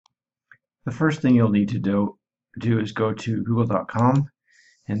The first thing you'll need to do is go to google.com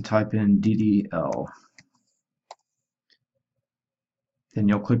and type in DDL. Then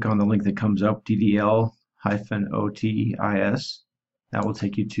you'll click on the link that comes up, DDL-OTIS. That will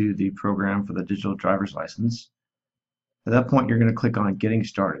take you to the program for the digital driver's license. At that point, you're going to click on Getting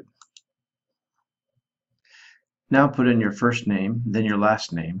Started. Now put in your first name, then your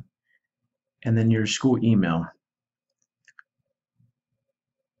last name, and then your school email.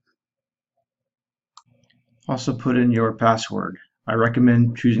 Also put in your password. I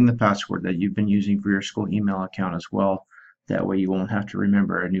recommend choosing the password that you've been using for your school email account as well. That way you won't have to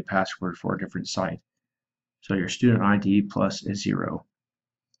remember a new password for a different site. So your student ID plus is 0.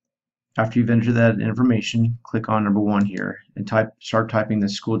 After you've entered that information, click on number 1 here and start typing the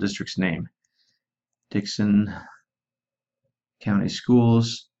school district's name. Dixon County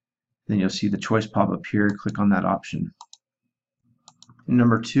Schools. Then you'll see the choice pop up here. Click on that option. In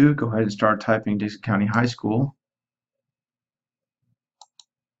number 2, go ahead and start typing Dixon County High School.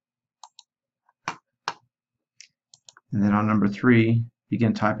 And then on number 3,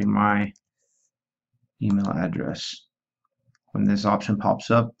 begin typing my email address. When this option pops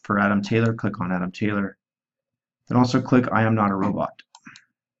up for Adam Taylor, click on Adam Taylor. Then also click I am not a robot.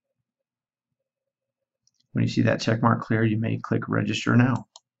 When you see that check mark clear, you may click Register Now.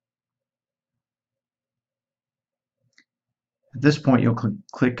 At this point, you'll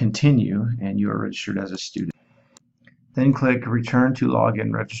click Continue, and you are registered as a student. Then click Return to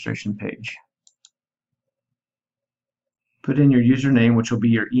Login Registration Page. Put in your username, which will be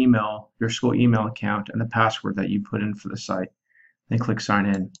your email, your school email account, and the password that you put in for the site. Then click Sign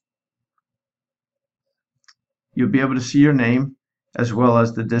In. You'll be able to see your name as well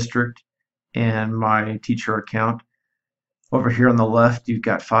as the district and my teacher account. Over here on the left, you've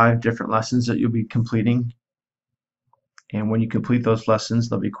got 5 different lessons that you'll be completing. And when you complete those lessons,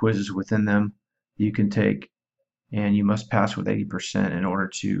 there'll be quizzes within them you can take, and you must pass with 80% in order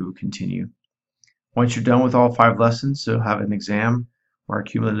to continue. Once you're done with all 5 lessons, you'll have an exam or a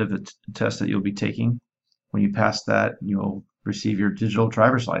cumulative test that you'll be taking. When you pass that, you'll receive your digital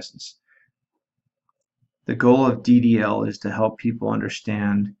driver's license. The goal of DDL is to help people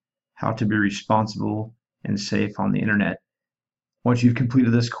understand how to be responsible and safe on the internet. Once you've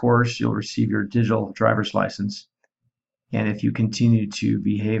completed this course, you'll receive your digital driver's license. And if you continue to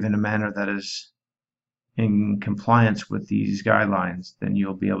behave in a manner that is in compliance with these guidelines, then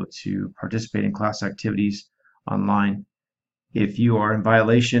you'll be able to participate in class activities online. If you are in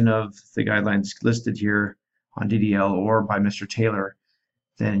violation of the guidelines listed here on DDL or by Mr. Taylor,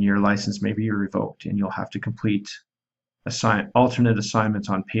 then your license may be revoked and you'll have to complete alternate assignments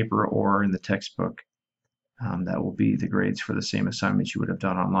on paper or in the textbook. That will be the grades for the same assignments you would have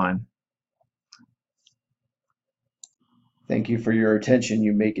done online. Thank you for your attention.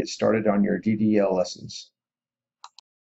 You may get started on your DDL lessons.